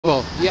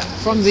No, yeah,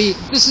 from the,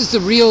 this is the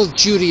real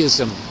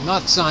Judaism,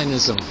 not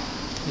Zionism.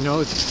 You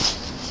know, this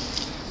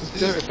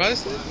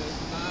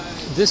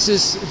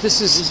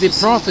is the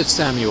prophet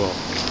Samuel.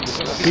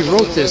 He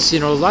wrote this, you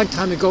know, a long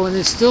time ago, and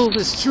it still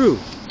is true.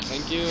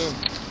 Thank you.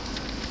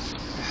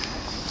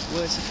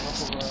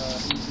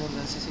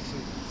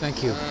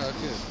 Thank you. Ah,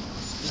 okay.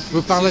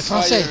 Vous parlez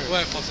français?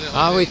 Ouais, français.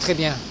 Ah oui, très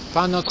bien.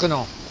 Pas notre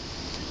nom.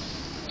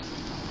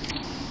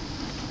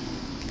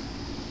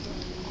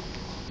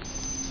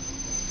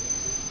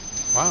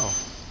 Wow.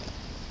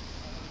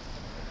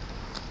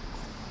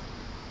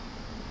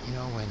 You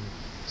know, when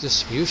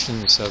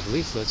distributions of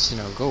leaflets, you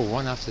know, go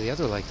one after the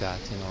other like that,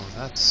 you know,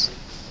 that's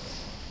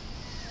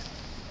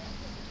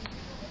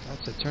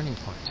a turning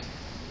point.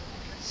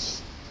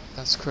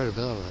 That's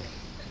credibility.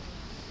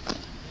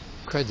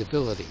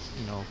 Credibility,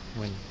 you know,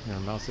 when your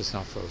mouth is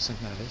not frozen,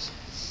 that is.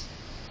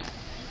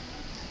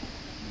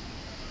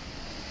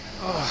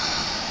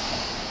 Oh.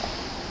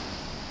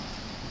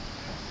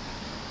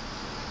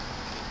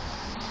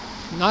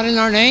 Not in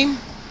our name?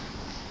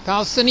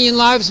 Palestinian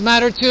lives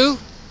matter too?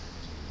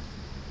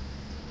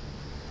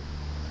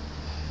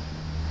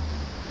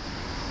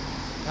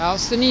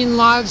 Palestinian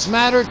lives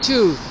matter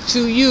too,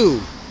 to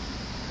you.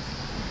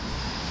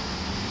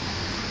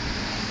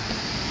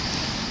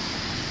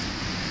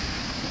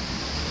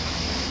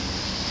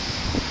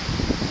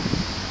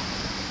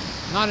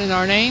 Not in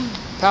our name.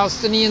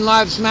 Palestinian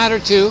lives matter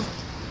too.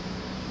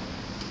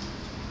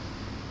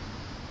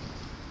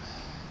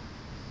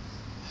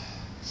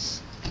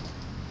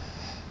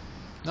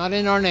 Not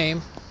in our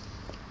name.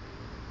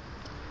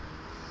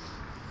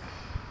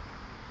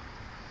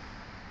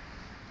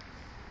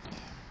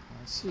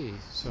 I see.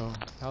 So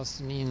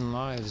Palestinian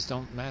lives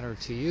don't matter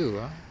to you,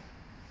 huh?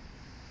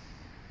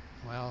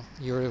 Well,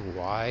 you're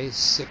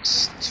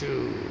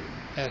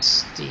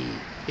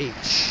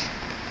Y62SDH.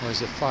 Or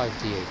is it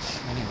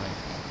 5DH? Anyway,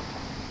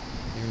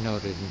 you're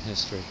noted in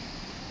history.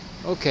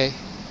 Okay,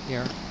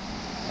 here.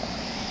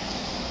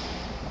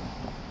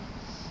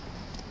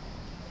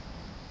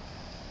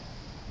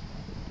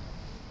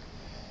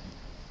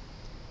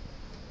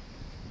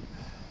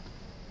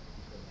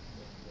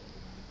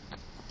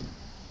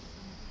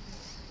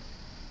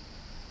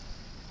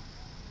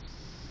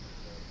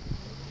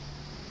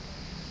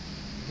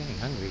 I'm getting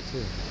hungry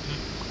too.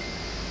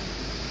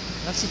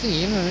 That's the thing,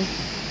 you know.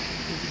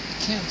 You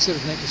can't sort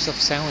of make yourself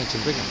a sandwich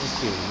and bring it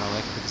with you, you know,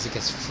 like, because it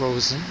gets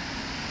frozen.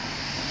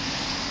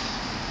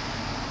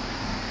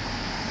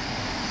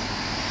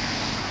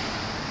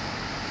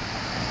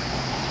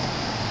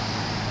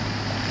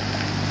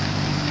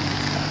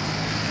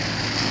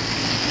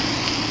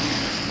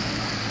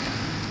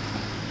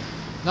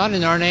 Not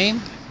in our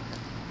name.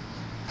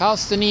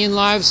 Palestinian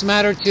lives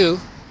matter too.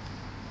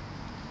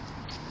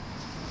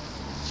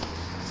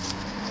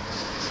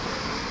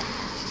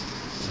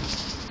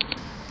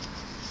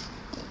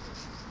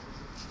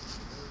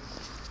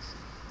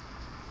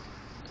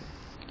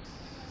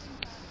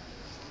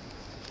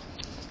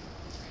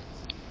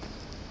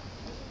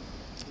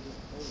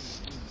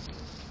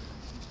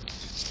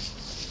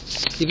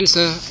 If it's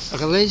a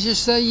religious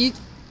Sayyid,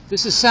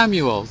 this is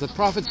Samuel, the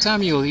prophet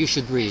Samuel you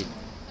should read.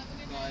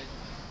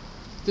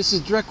 This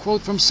is a direct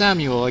quote from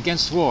Samuel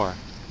against war,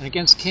 and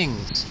against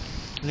kings,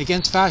 and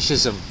against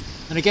fascism,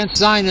 and against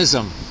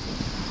Zionism.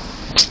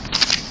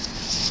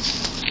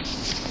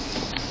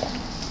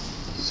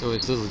 So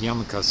his little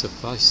yarmulke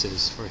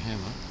suffices for him.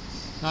 Huh?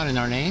 Not in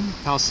our name.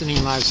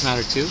 Palestinian lives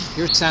matter too.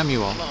 Here's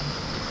Samuel.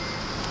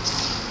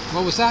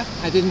 What was that?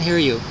 I didn't hear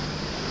you.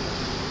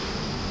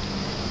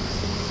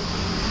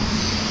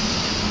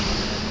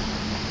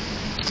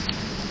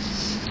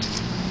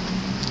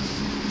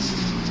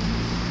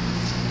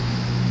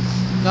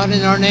 Not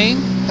in our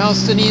name.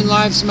 Palestinian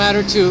lives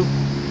matter too.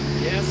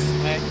 Yes,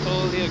 I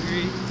totally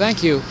agree.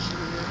 Thank you. Should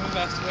we remove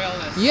as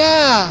well as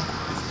Yeah.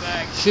 this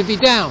flag? Should be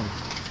down.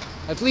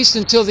 At least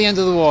until the end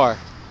of the war.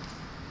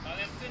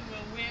 Palestine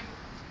will win.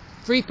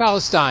 Free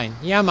Palestine.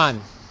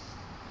 Yaman.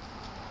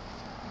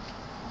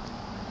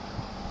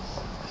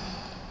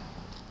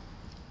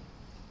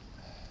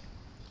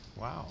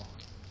 Wow.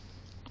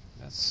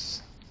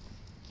 That's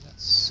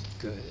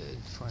good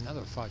for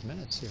another 5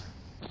 minutes here.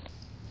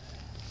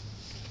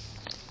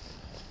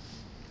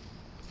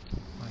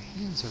 My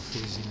hands are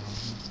freezing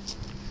over.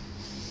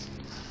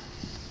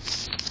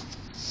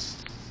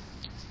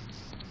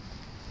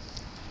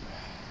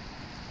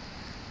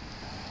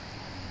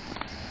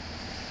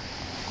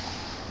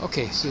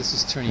 Okay, so this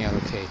is turning out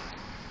okay.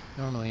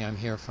 Normally I'm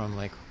here from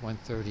like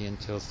 1:30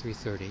 until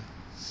 3:30.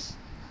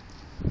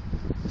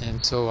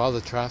 And so all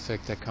the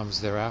traffic that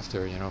comes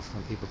thereafter, you know,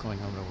 from people going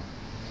home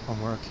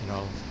from work, you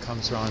know,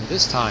 comes around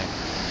this time.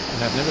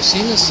 And I've never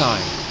seen this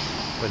sign,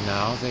 but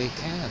now they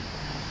can.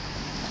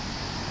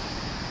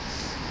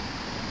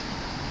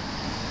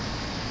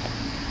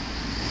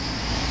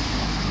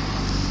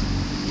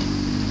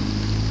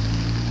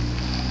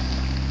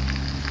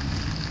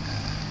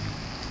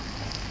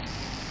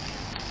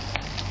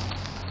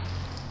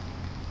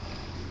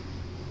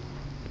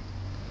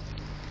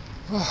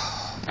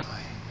 Oh, my.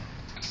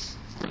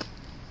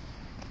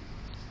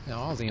 Now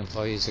all the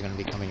employees are going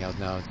to be coming out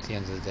now at the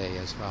end of the day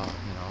as well,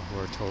 who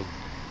are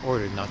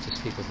ordered not to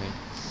speak with me.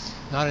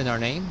 Not in our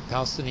name.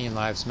 Palestinian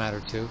lives matter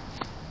too.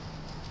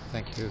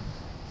 Thank you.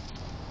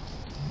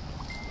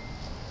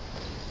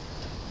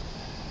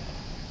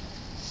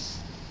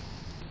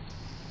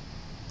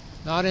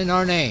 Not in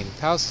our name.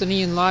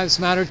 Palestinian lives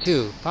matter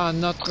too. Pas en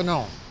notre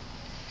nom.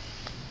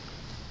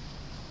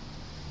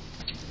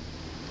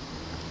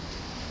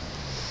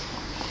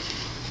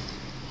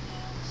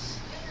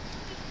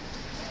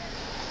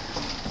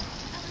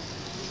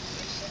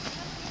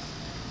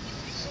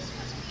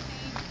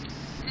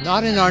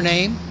 Not in our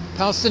name.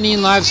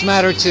 Palestinian lives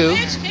matter too.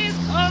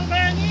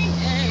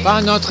 Pas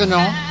en notre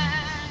nom.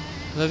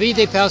 La vie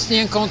des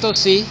Palestiniens compte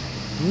aussi.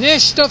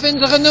 Nicht auf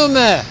unsere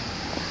Nummer.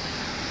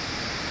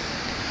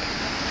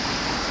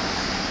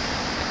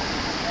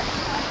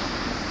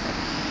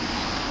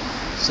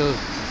 So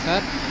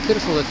that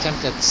pitiful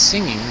attempt at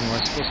singing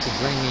was supposed to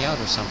drain me out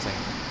or something.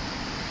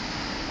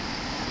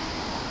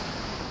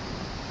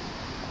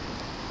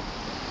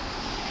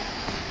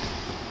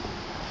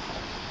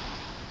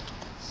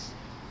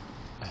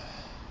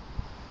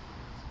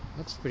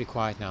 Looks pretty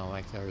quiet now,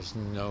 like there's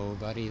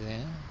nobody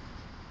there.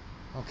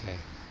 Okay.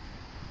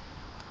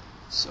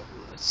 So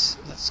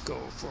let's go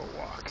for a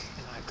walk.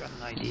 And I've got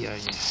an idea.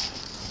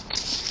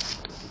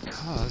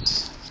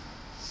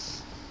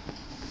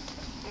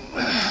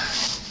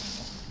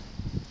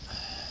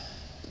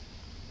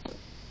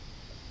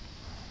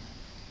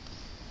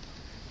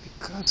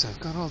 Because I've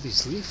got all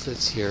these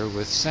leaflets here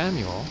with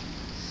Samuel,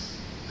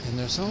 and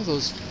there's all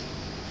those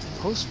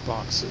post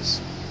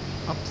boxes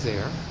up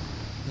there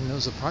in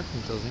those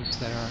apartment buildings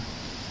that are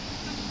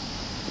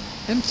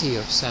empty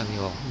of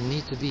Samuel,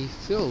 need to be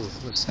filled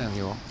with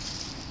Samuel,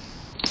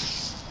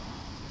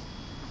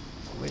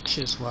 which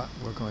is what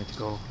we're going to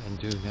go and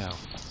do now.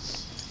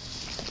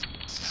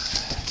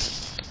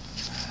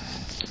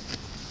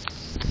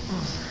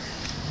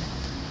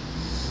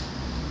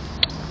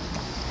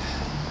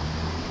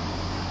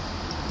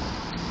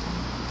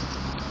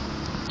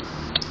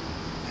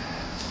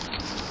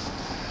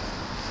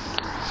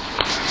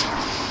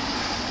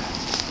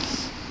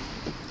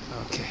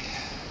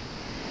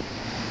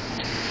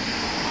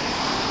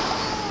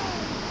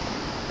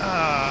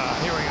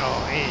 Here we go.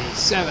 8,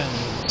 7,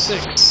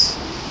 6,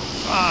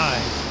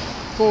 5,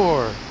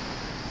 4,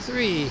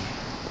 3,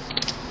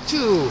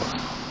 2,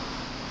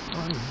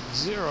 1,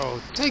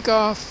 0. Take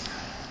off.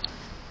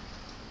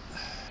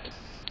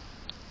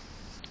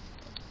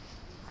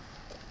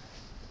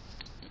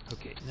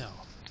 Okay, now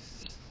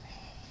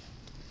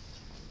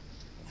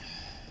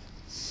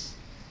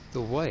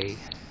the way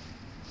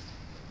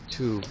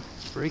to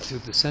break through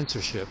the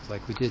censorship,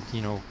 like we did,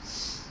 in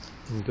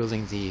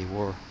building the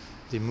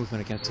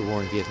movement against the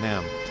war in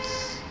Vietnam,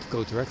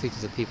 go directly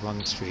to the people on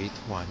the street,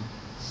 1,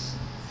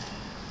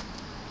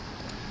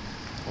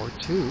 or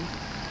 2,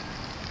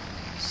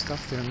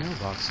 stuff their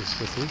mailboxes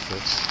with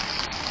leaflets.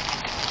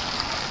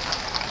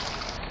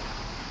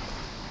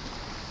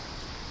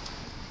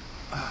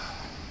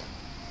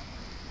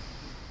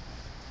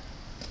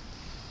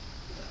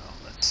 Now,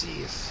 let's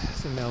see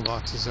if the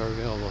mailboxes are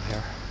available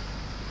here.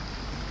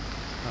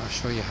 I'll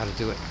show you how to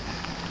do it.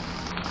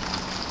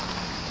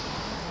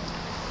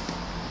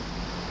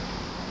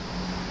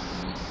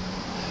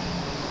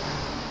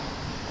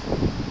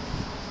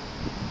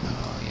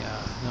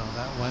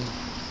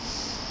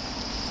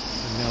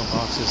 The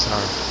mailboxes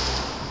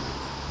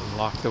are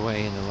locked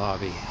away in the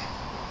lobby.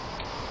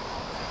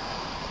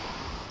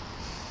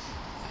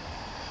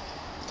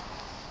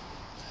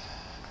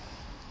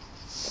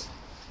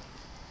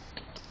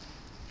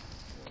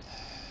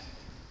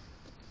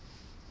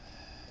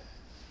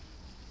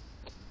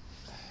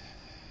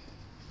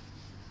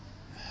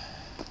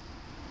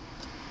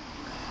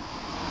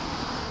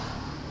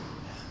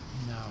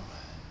 Now,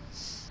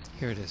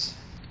 here it is.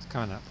 It's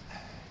coming up.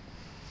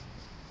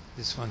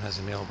 This one has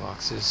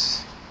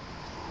mailboxes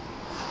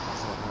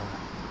that are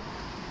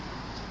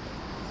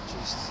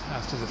just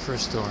after the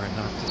first door and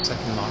not the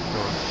second locked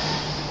door.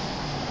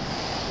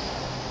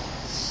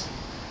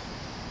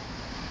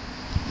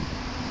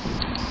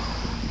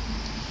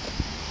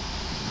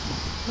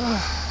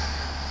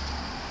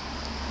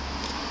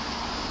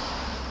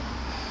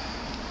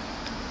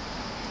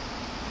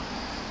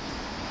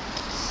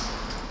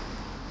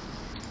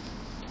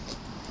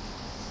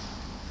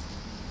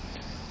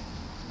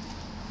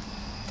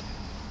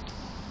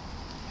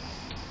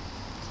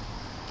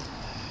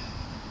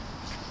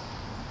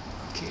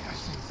 I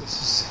think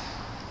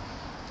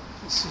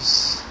this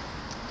is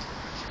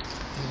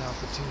an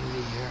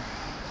opportunity here.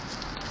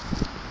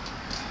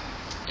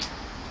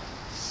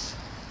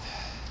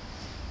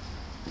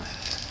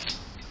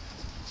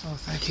 Oh,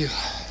 thank you.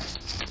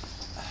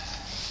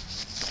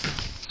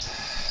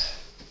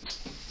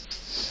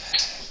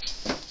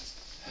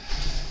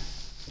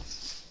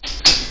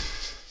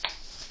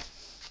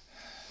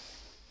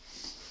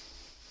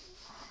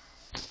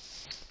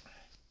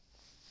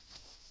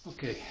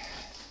 Okay.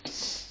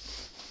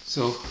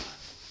 So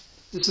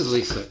this is a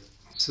leaflet.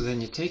 So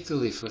then you take the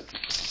leaflet,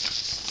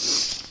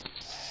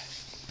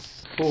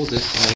 hold it.